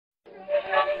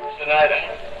Snyder.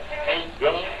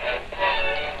 Really?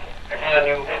 Can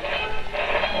you?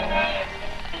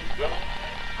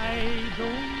 I don't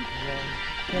want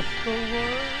just the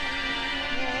world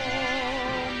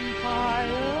on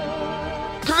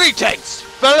fire. Greetings,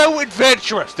 fellow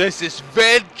adventurers! This is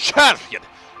Van Champion,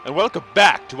 and welcome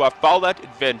back to our Fallout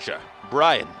adventure.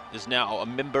 Brian is now a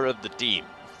member of the team,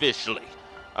 officially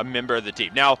a member of the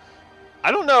team. Now, I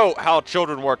don't know how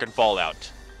children work in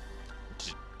Fallout.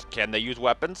 Can they use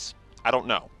weapons? I don't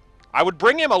know. I would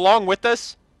bring him along with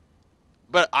us,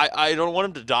 but I don't want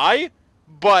him to die.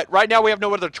 But right now we have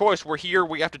no other choice. We're here,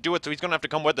 we have to do it, so he's going to have to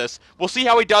come with us. We'll see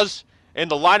how he does in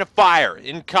the line of fire,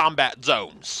 in combat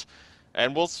zones.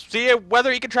 And we'll see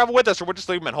whether he can travel with us or we'll just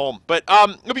leave him at home. But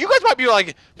you guys might be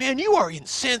like, man, you are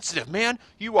insensitive, man.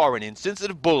 You are an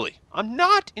insensitive bully. I'm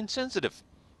not insensitive.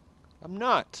 I'm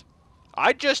not.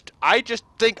 I just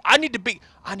think I need to be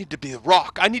the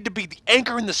rock. I need to be the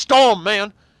anchor in the storm,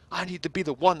 man. I need to be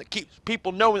the one that keeps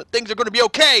people knowing that things are going to be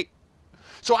okay.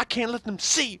 So I can't let them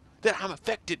see that I'm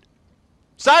affected.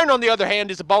 Siren, on the other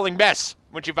hand, is a bawling mess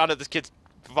when she found out this kid's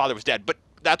father was dead. But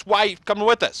that's why he's coming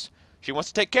with us. She wants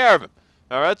to take care of him.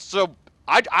 Alright, so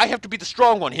I have to be the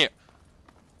strong one here.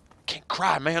 Can't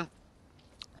cry, man.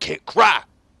 Can't cry.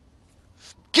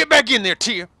 Get back in there,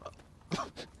 Tia.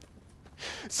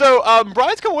 So,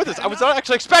 Brian's coming with us. I was not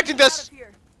actually expecting this.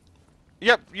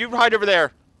 Yep, you hide over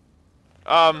there.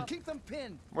 Keep them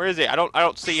pinned. Where is he? I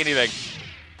don't see anything.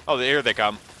 Oh, here they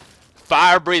come.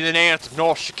 Fire-breathing ants of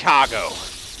North Chicago.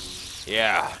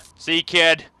 Yeah. See,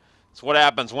 kid? That's what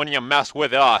happens when you mess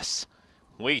with us.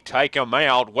 We take them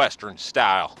out Western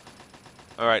style.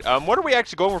 Alright, what are we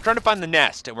actually going? We're trying to find the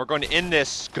nest, and we're going to end this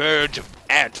scourge of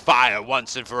ant fire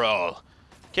once and for all.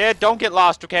 Kid, don't get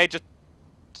lost, okay? Just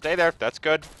stay there. That's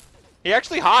good. He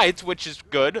actually hides, which is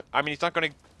good. I mean, he's not going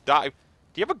to die.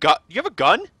 Do you have a gun? You have a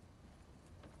gun?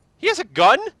 He has a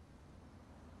gun?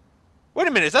 Wait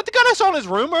a minute, is that the gun I saw in his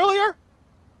room earlier?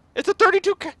 It's a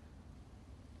 32 ca-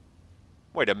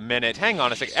 Wait a minute, hang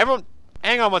on a second. Everyone,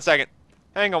 hang on one second.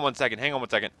 Hang on one second, hang on one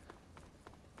second.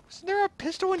 Isn't there a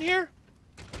pistol in here?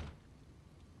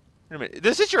 Wait a minute,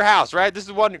 this is your house, right? This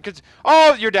is one, cause,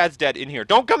 oh, your dad's dead in here.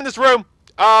 Don't come in this room.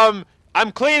 I'm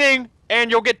cleaning, and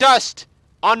you'll get dust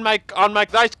on my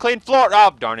nice clean floor.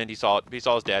 Oh, darn it, he saw it. He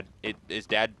saw his dad. His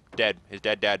dad dead. His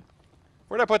dad dead.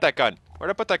 Where'd I put that gun? Where'd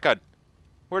I put that gun?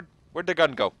 Where'd the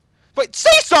gun go? Wait,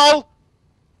 Cecil!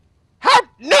 How?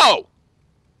 No!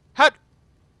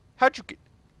 How'd you get...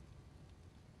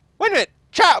 Wait a minute.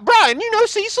 Brian, you know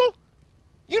Cecil?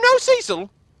 You know Cecil?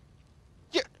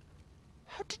 Yeah.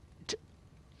 How did...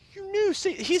 You knew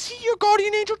Cecil? Is he your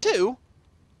guardian angel too?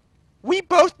 We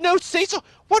both know Cecil?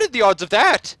 What are the odds of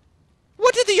that?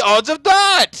 What are the odds of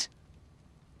that?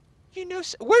 You know...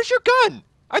 Where's your gun?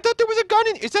 I thought there was a gun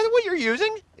in... Is that what you're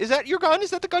using? Is that your gun? Is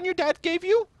that the gun your dad gave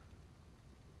you?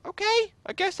 Okay,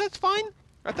 I guess that's fine.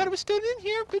 I thought it was still in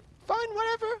here, but fine,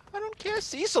 whatever. I don't care.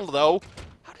 Cecil, though.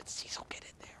 How did Cecil get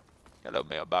in there? Hello,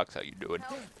 mailbox. How you doing?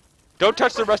 Don't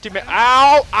touch the rusty mail.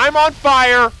 Ow! I'm on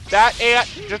fire! That ant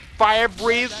just fire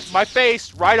breathed my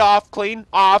face right off, clean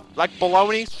off, like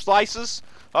bologna slices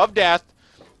of death.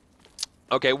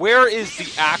 Okay, where is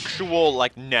the actual,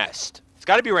 like, nest? It's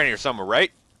got to be around here somewhere,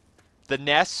 right? The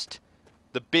nest.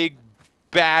 The big,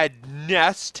 bad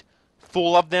nest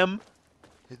full of them.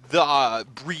 The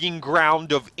breeding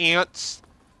ground of ants.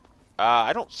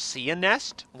 I don't see a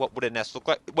nest. What would a nest look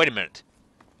like? Wait a minute.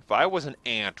 If I was an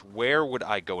ant, where would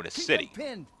I go in a city?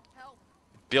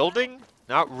 Building?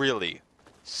 Not really.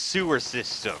 Sewer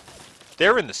system.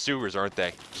 They're in the sewers, aren't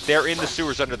they? They're in the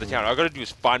sewers under the town. All I gotta do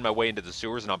is find my way into the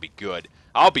sewers and I'll be good.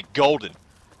 I'll be golden.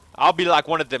 I'll be like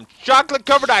one of them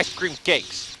chocolate-covered ice cream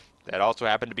cakes that also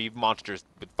happen to be monsters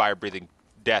with fire-breathing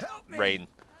death rain.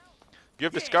 You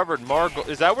have discovered more.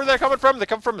 Is that where they're coming from? They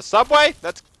come from a subway?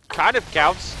 That's kind of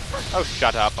counts. Oh,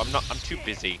 shut up. I'm too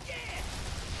busy.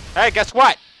 Hey, guess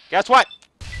what? Guess what?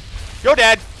 You're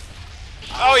dead.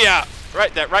 Oh yeah,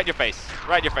 right there, right in your face,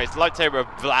 right in your face. Lightsaber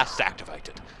blast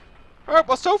activated. All right.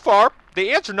 Well, so far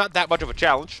the ants are not that much of a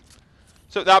challenge.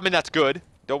 So I mean that's good.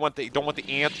 Don't want the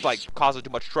ants like causing too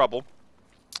much trouble.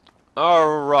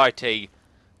 Alrighty,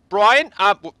 Brian.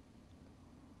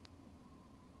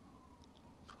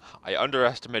 I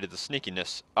underestimated the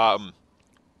sneakiness.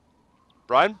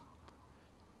 Brian?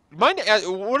 Mind,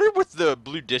 what are with the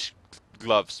blue dish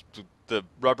gloves? The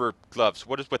rubber gloves.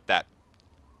 What is with that?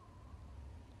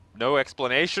 No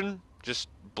explanation? Just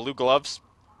blue gloves?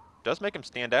 Does make him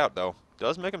stand out, though.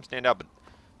 Does make him stand out, but...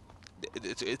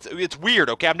 It's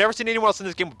weird, okay? I've never seen anyone else in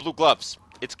this game with blue gloves.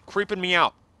 It's creeping me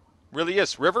out. Really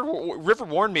is. River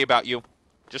warned me about you.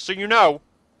 Just so you know.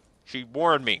 She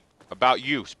warned me. about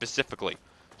you specifically.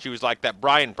 She was like that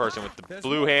Brian person with the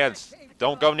blue hands.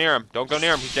 Don't go near him. Don't go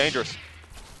near him. He's dangerous.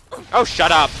 Oh,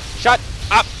 shut up. Shut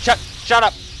up. Shut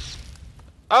up.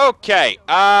 Okay.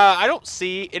 I don't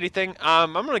see anything.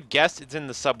 I'm gonna guess it's in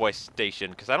the subway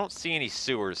station because I don't see any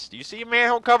sewers. Do you see a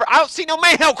manhole cover? I don't see no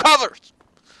manhole covers.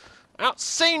 I don't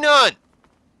see none.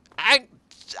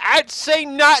 I'd say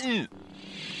nothing.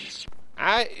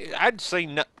 I'd say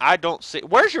no. I don't see.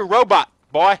 Where's your robot,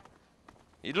 boy?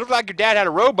 You look like your dad had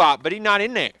a robot, but he's not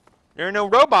in there. There ain't no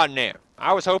robot in there.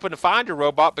 I was hoping to find your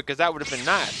robot because that would have been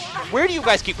nice. Where do you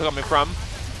guys keep coming from?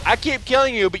 I keep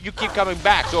killing you, but you keep coming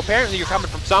back. So apparently you're coming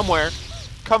from somewhere.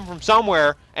 Coming from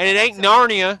somewhere, and it ain't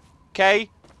Narnia, okay?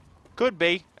 Could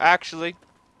be, actually.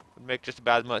 Would make just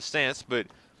about as much sense, but...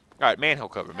 Alright, manhole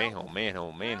cover.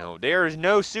 Manhole. There is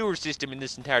no sewer system in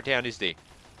this entire town, is there?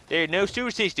 There is no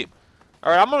sewer system.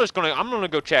 Alright, I'm gonna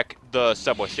go check the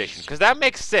subway station, because that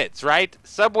makes sense, right?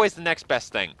 Subway's the next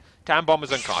best thing. Time bomb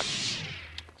is unconscious.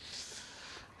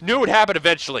 Knew it would happen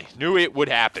eventually. Knew it would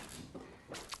happen.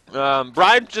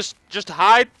 Brian, just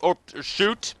hide or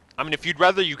shoot. I mean, if you'd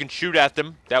rather, you can shoot at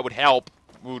them. That would help.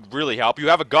 Would really help. You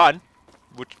have a gun,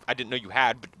 which I didn't know you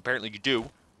had, but apparently you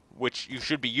do, which you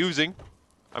should be using.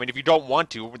 I mean, if you don't want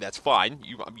to, that's fine.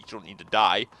 You don't need to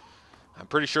die. I'm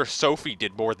pretty sure Sophie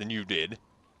did more than you did.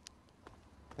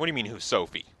 What do you mean, who's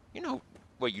Sophie? You know,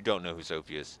 well, you don't know who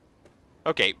Sophie is.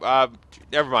 Okay,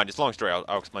 never mind. It's a long story.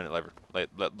 I'll explain it later.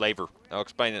 Later. I'll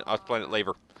explain it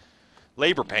later.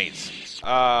 Labor pains.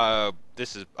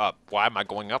 This is up. Why am I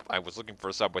going up? I was looking for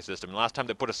a subway system. And last time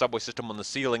they put a subway system on the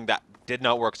ceiling, that did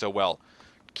not work so well.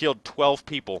 Killed 12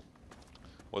 people.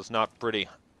 Was not pretty.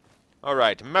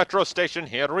 Alright, metro station,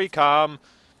 here we come.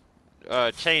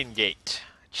 Chain gate.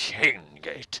 Chain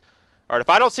gate. Alright, if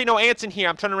I don't see no ants in here,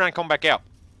 I'm turning around and coming back out.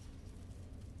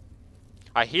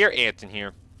 I hear ants in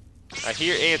here.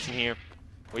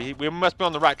 We must be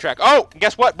on the right track. Oh,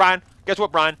 guess what, Brian?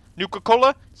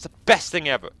 Nuka-Cola? It's the best thing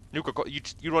ever. Nuka-Cola.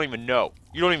 You don't even know.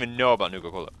 You don't even know about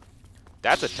Nuka-Cola.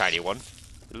 That's a tiny one.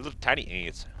 Little tiny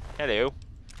ants. Hello.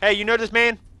 Hey, you know this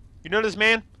man?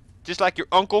 Just like your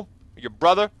uncle, or your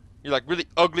brother. You're like really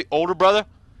ugly older brother.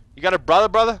 You got a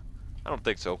brother? I don't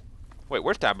think so. Wait,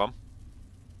 where's Time Bomb?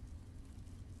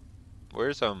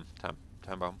 Where's Time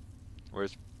Bomb?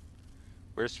 Where's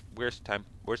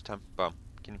Time Bomb?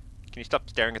 Can you stop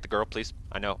staring at the girl, please?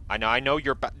 I know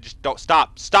you're just don't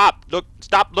stop. Look,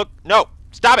 no,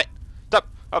 stop it. Stop.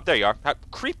 Oh, there you are.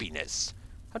 Creepiness.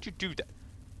 How'd you do that?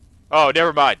 Oh,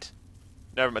 never mind.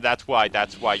 That's why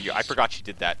I forgot she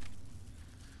did that.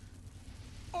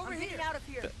 Over here. Out of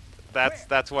here.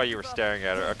 That's why you were staring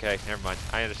at her. Okay, never mind.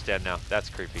 I understand now. That's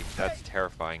creepy. That's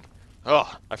terrifying.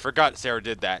 Oh, I forgot Sarah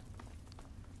did that.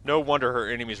 No wonder her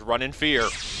enemies run in fear.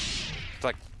 It's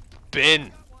like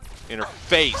Ben in her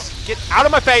face. Get out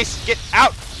of my face! Get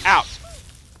out! Out!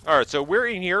 Alright, so we're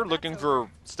in here looking for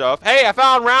stuff. Hey, I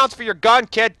found rounds for your gun,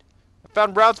 kid!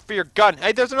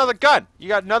 Hey, there's another gun! You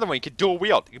got another one you could dual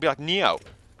wield. You could be like Neo.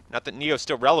 Not that Neo's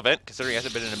still relevant, considering he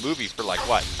hasn't been in a movie for like,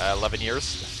 what, 11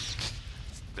 years?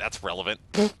 That's relevant.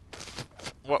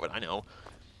 What would I know?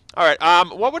 Alright,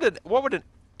 what would an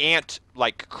ant,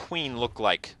 like, queen look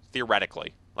like,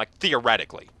 theoretically? Like,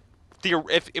 theoretically.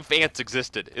 If ants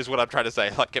existed, is what I'm trying to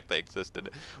say. Like, if they existed.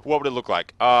 What would it look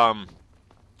like? I'm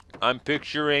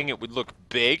picturing it would look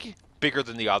bigger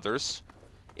than the others.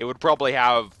 It would probably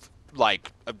have,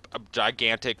 like, a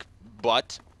gigantic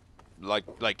butt.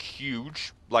 Like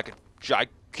huge. Like a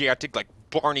gigantic, like,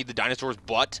 Barney the dinosaur's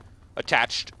butt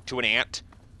attached to an ant.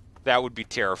 That would be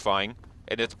terrifying.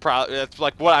 And that's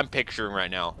like what I'm picturing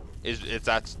right now.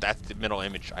 That's the mental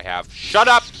image I have. Shut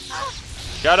up!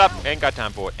 Shut up! Ain't got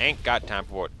time for it.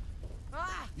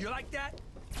 You like that?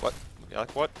 What? You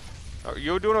like what? Are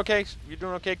you doing okay? You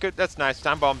doing okay? Good. That's nice.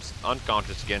 Time Bomb's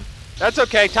unconscious again. That's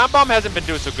okay. Time Bomb hasn't been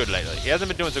doing so good lately. He hasn't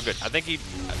been doing so good. I think he...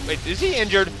 Wait, is he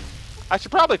injured? I should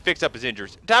probably fix up his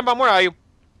injuries. Time Bomb, where are you?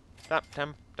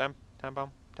 Time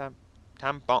Bomb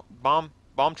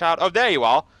child. Oh, there you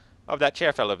are. Oh, that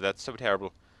chair fell over. That's so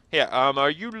terrible. Here, are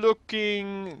you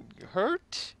looking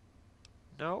hurt?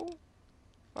 No?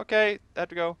 Okay, have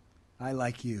to go. I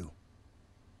like you.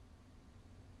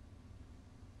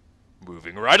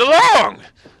 Moving right along!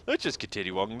 Let's just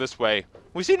continue walking this way.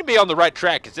 We seem to be on the right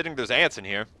track, considering there's ants in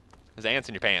here. There's ants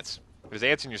in your pants. There's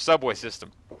ants in your subway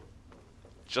system.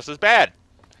 Just as bad,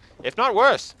 if not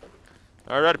worse.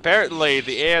 Alright, apparently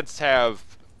the ants have,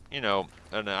 you know,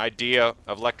 an idea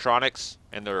of electronics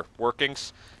and their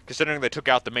workings, considering they took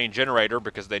out the main generator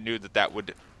because they knew that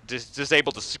would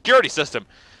disable the security system.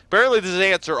 Apparently these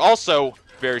ants are also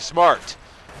very smart.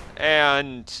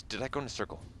 And did I go in a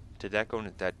circle? Did that go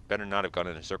in? That better not have gone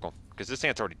in a circle. Because this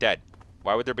ant's already dead.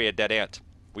 Why would there be a dead ant?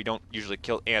 We don't usually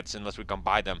kill ants unless we come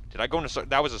by them. Did I go in a circle?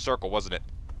 That was a circle, wasn't it?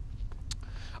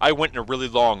 I went in a really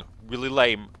long, really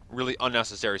lame, really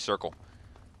unnecessary circle.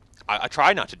 I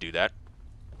try not to do that.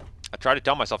 I try to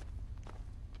tell myself,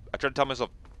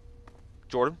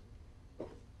 Jordan,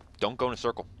 don't go in a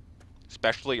circle.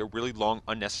 Especially a really long,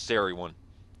 unnecessary one.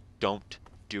 Don't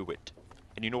do it.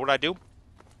 And you know what I do?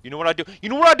 You know what I do? You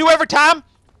know what I do every time?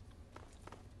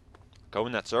 Go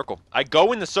in that circle. I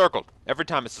go in the circle. Every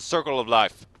time. It's the circle of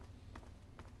life.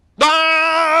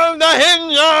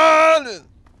 I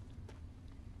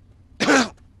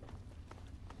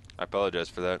apologize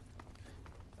for that.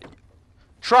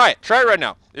 Try it. Try it right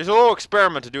now. There's a little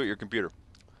experiment to do at your computer.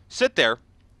 Sit there.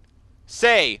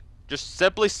 Just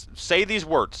simply say these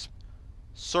words.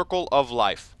 Circle of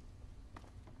life.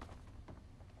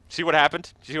 See what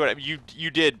happened? See what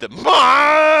you did the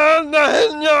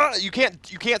you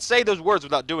can't say those words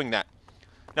without doing that.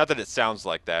 Not that it sounds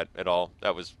like that at all.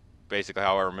 That was basically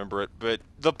how I remember it. But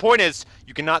the point is,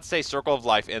 you cannot say circle of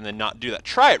life and then not do that.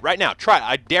 Try it right now. Try it.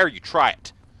 I dare you. Try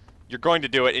it. You're going to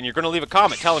do it, and you're going to leave a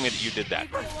comment telling me that you did that.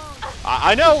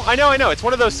 I know. It's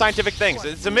one of those scientific things.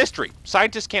 It's a mystery.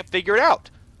 Scientists can't figure it out.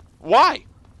 Why?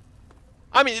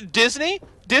 I mean, Disney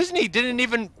didn't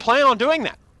even plan on doing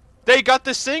that. They got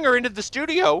the singer into the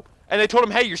studio, and they told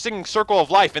him, hey, you're singing Circle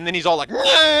of Life, and then he's all like,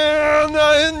 they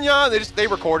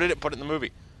recorded it, put it in the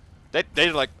movie.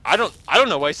 They're like, I don't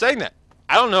know why he's saying that.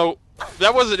 I don't know.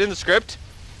 That wasn't in the script.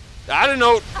 I don't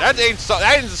know. That ain't the song.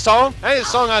 That ain't the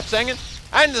song I'm singing.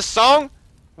 That ain't the song.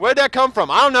 Where'd that come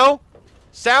from? I don't know.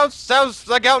 Sounds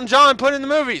like Elton John put in the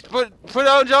movies. Put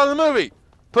Elton John in the movie.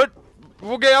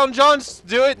 We'll get Elton John to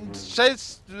do it and say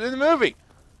it's in the movie.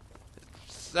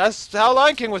 That's how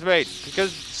Lion King was made.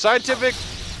 Because scientific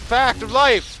fact of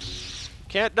life.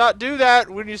 Can't not do that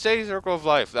when you say circle of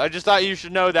life. I just thought you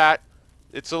should know that.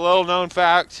 It's a little known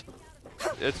fact.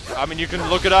 I mean, you can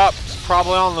look it up. It's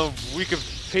probably on the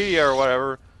Wikipedia or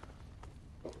whatever.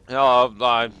 No,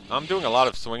 I'm doing a lot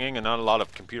of swinging and not a lot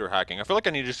of computer hacking. I feel like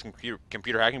I need to do some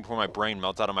computer hacking before my brain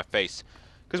melts out of my face.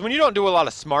 Because when you don't do a lot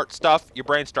of smart stuff, your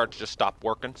brain starts to just stop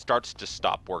working.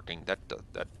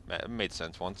 That made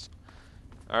sense once.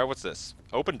 All right, what's this?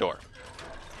 Open door.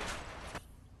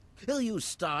 Well, you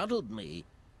startled me.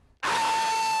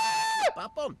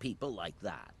 Up on people like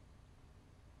that.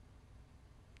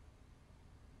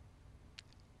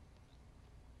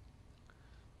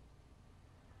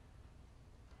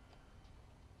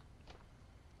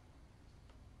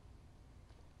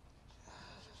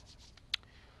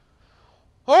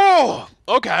 Oh,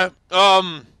 okay.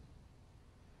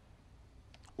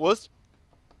 Was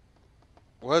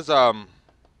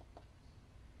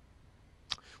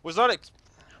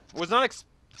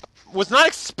not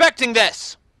expecting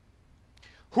this.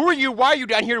 Who are you? Why are you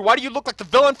down here? Why do you look like the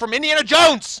villain from Indiana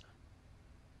Jones?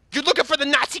 You looking for the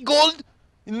Nazi gold?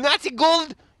 Nazi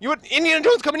gold? You want Indiana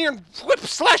Jones coming here and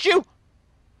slash you?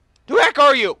 Who the heck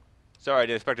are you? Sorry, I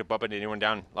didn't expect to bump into anyone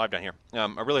live down here. I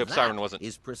really hope Siren wasn't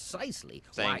is precisely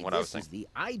saying why what I was this saying. is the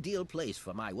ideal place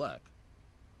for my work.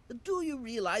 Do you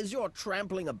realize you're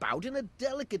trampling about in a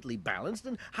delicately balanced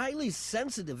and highly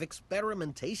sensitive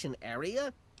experimentation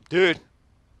area? Dude,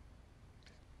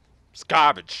 it's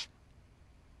garbage.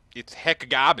 It's heck of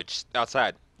garbage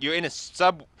outside. You're in a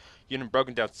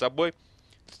broken down subway.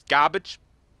 It's garbage.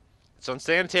 It's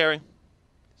unsanitary.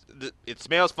 It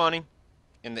smells funny.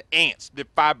 And the ants,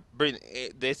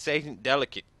 they say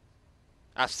delicate.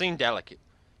 I've seen delicate.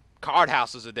 Card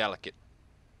houses are delicate.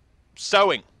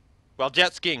 Sewing, while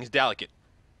jet skiing is delicate.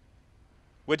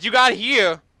 What you got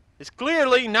here is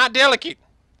clearly not delicate.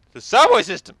 The subway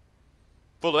system,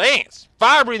 full of ants.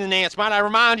 Fire-breathing ants, might I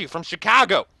remind you, from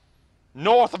Chicago,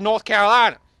 north of North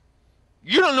Carolina.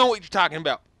 You don't know what you're talking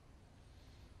about.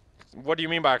 What do you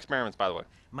mean by experiments, by the way?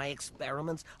 My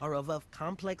experiments are of a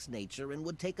complex nature and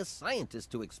would take a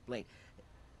scientist to explain.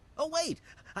 Oh, wait,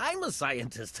 I'm a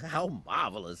scientist. How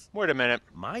marvelous. Wait a minute.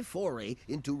 My foray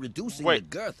into reducing the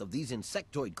girth of these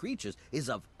insectoid creatures is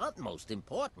of utmost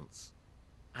importance.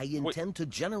 I intend to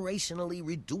generationally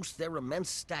reduce their immense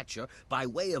stature by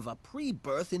way of a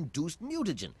pre-birth induced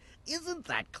mutagen. Isn't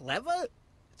that clever?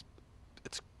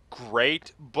 It's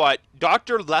great, but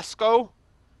Dr. Lesko,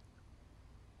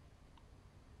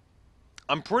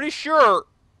 I'm pretty sure.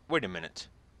 Wait a minute.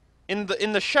 In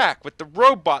the shack with the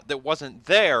robot that wasn't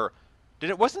there,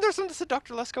 wasn't there something that said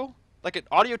Dr. Lesko? Like an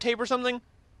audio tape or something?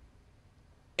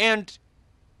 And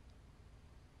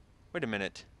wait a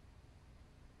minute.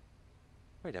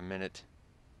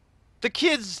 The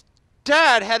kid's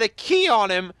dad had a key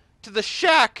on him to the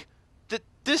shack that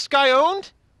this guy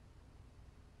owned?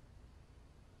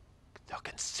 The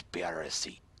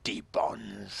conspiracy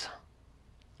deepens.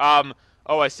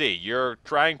 Oh, I see. You're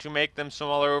trying to make them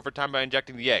smaller over time by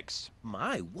injecting the eggs.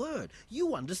 My word,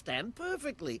 you understand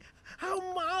perfectly.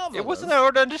 How marvelous. It wasn't that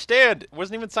hard to understand. It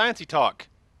wasn't even sciencey talk.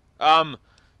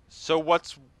 So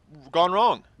what's gone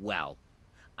wrong? Well,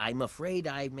 I'm afraid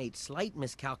I made slight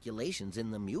miscalculations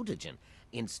in the mutagen.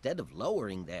 Instead of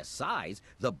lowering their size,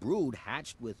 the brood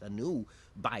hatched with a new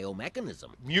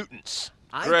biomechanism. Mutants.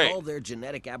 I Great. call their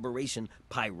genetic aberration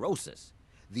pyrosis,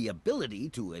 the ability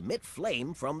to emit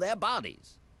flame from their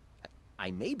bodies.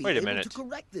 I may be Wait a able minute. to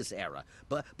correct this error,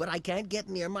 but I can't get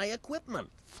near my equipment.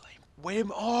 Flame. Wait a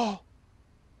minute. Oh.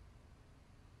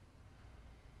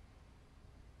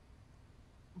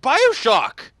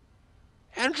 Bioshock.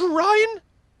 Andrew Ryan.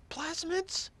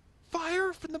 Plasmids.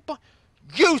 Fire from the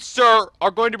You, sir,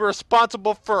 are going to be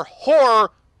responsible for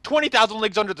horror 20,000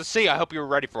 leagues under the sea. I hope you're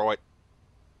ready for it.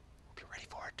 Hope you're ready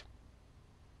for it.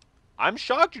 I'm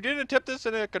shocked you didn't attempt this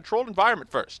in a controlled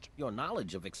environment first. Your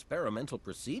knowledge of experimental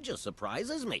procedure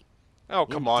surprises me. Oh,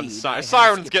 come on. Indeed, I have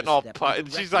Siren's skipped getting a all... step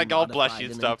into She's like all blushy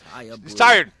and stuff. entire She's brood.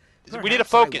 tired. We need to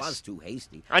Perhaps I was focus. too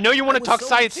hasty. I know you want I to talk was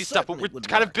so sciencey stuff, but certain we're it would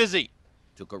kind of work. busy.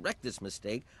 To correct this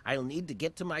mistake, I'll need to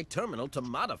get to my terminal to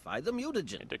modify the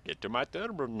mutagen. To get to my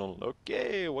terminal.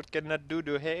 Okay, what can I do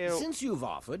to help? Since you've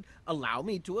offered, allow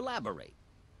me to elaborate.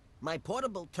 My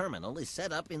portable terminal is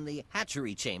set up in the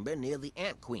hatchery chamber near the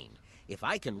Ant Queen. If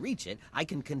I can reach it, I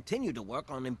can continue to work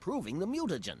on improving the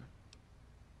mutagen.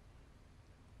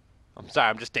 I'm sorry,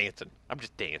 I'm just dancing. I'm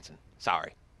just dancing.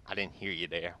 Sorry. I didn't hear you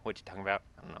there. What you talking about?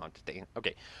 I don't know, I'm just dancing.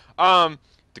 Okay.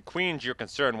 The Queen's your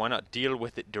concern. Why not deal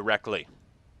with it directly?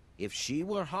 If she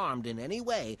were harmed in any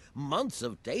way, months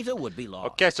of data would be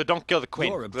lost. Okay, so don't kill the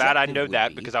Queen. Your Glad I objective know would that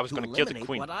be because I was going to kill the eliminate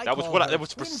Queen. what I That was call what her that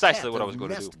was quintet precisely what I of was going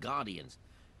to do. nest guardians.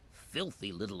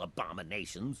 Filthy little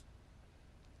abominations.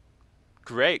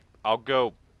 Great. I'll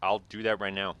do that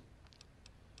right now.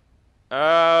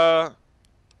 I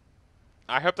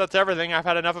hope that's everything. I've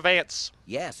had enough of ants.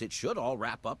 Yes, it should all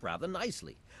wrap up rather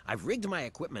nicely. I've rigged my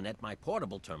equipment at my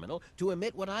portable terminal to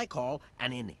emit what I call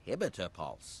an inhibitor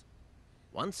pulse.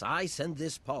 Once I send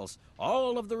this pulse,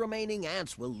 all of the remaining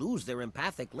ants will lose their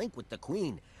empathic link with the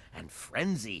Queen and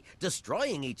frenzy,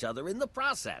 destroying each other in the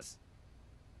process.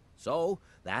 So,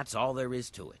 that's all there is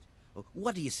to it.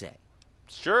 What do you say?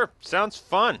 Sure, sounds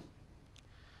fun.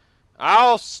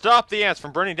 I'll stop the ants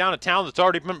from burning down a town that's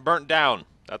already been burnt down.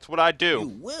 That's what I do. You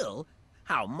will?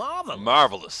 How marvelous.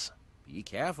 Marvelous. Be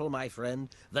careful, my friend.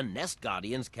 The nest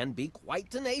guardians can be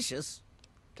quite tenacious.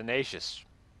 Tenacious.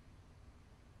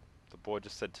 The boy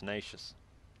just said tenacious.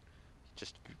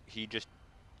 He just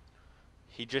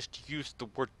used the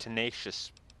word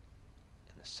tenacious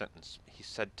in a sentence. He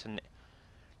said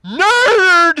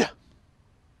nerd!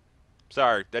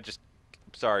 Sorry,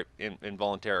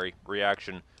 involuntary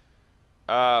reaction.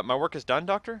 My work is done,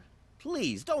 Doctor?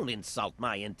 Please, don't insult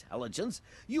my intelligence.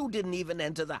 You didn't even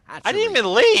enter the hatchery. I didn't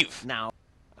even leave! Now...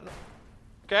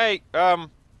 Okay,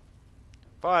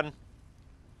 fun.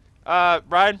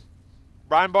 Brian?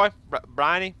 Brian boy?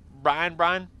 Brian?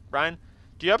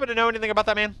 Do you happen to know anything about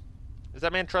that man? Is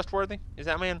that man trustworthy?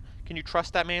 Can you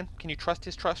trust that man? Can you trust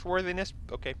his trustworthiness?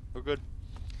 Okay, we're good.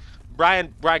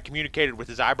 Brian communicated with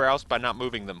his eyebrows by not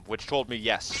moving them, which told me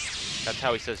yes. That's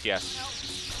how he says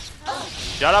yes.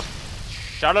 Shut up.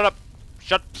 Shut it up.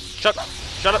 Shut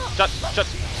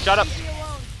up.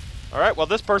 Alright, well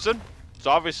this person is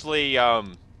obviously,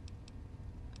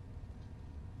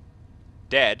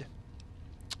 dead.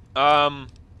 Oh,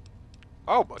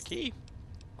 a key.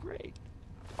 Great.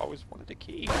 Always wanted a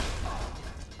key.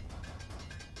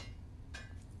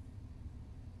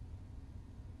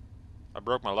 I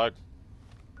broke my leg.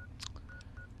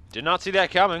 Did not see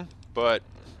that coming, but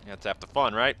that's half the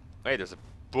fun, right? Hey, there's a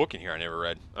book in here I never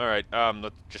read. Alright,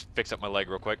 let's just fix up my leg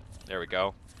real quick. There we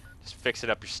go. Just fixing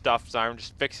up your stuff, Siren.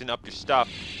 Just fixing up your stuff.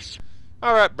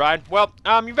 Alright, Brian. Well,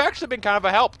 you've actually been kind of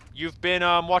a help. You've been,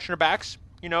 watching our backs.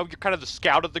 You know, you're kind of the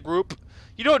scout of the group.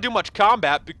 You don't do much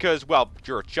combat because, well,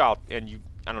 you're a child, and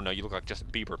I don't know, you look like Justin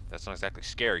Bieber. That's not exactly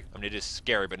scary. I mean, it is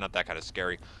scary, but not that kind of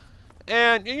scary.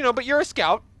 And, you know, but you're a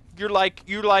scout. You're like,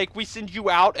 we send you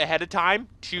out ahead of time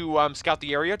to, scout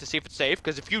the area to see if it's safe,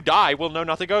 because if you die, we'll know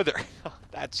not to go there.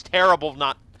 That's terrible.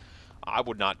 I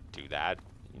would not do that.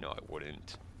 You know I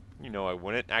wouldn't. You know I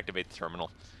wouldn't. Activate the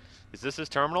terminal. Is this his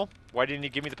terminal? Why didn't he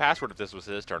give me the password if this was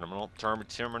his terminal?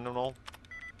 Terminal?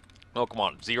 Oh, come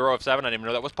on. 0 of 7? I didn't even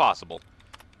know that was possible.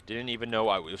 Didn't even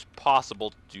know it was possible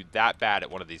to do that bad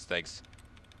at one of these things.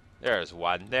 There's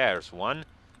one. There's one.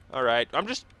 Alright. I'm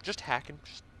just hacking.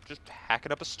 Just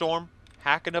hacking up a storm.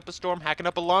 Hacking up a storm. Hacking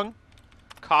up a lung.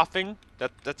 Coughing.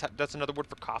 That's another word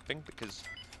for coughing because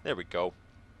There we go.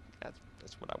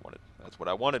 That's what I wanted. That's what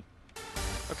I wanted.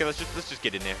 Okay, let's just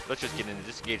get in there. Let's just get in there.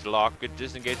 Disengage the lock. Good,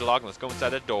 disengage the lock, and let's go inside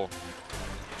that door.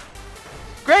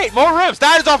 Great, more rooms.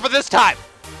 That is all for this time.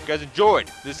 If you guys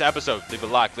enjoyed this episode, leave a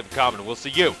like, leave a comment, and we'll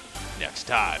see you next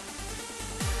time.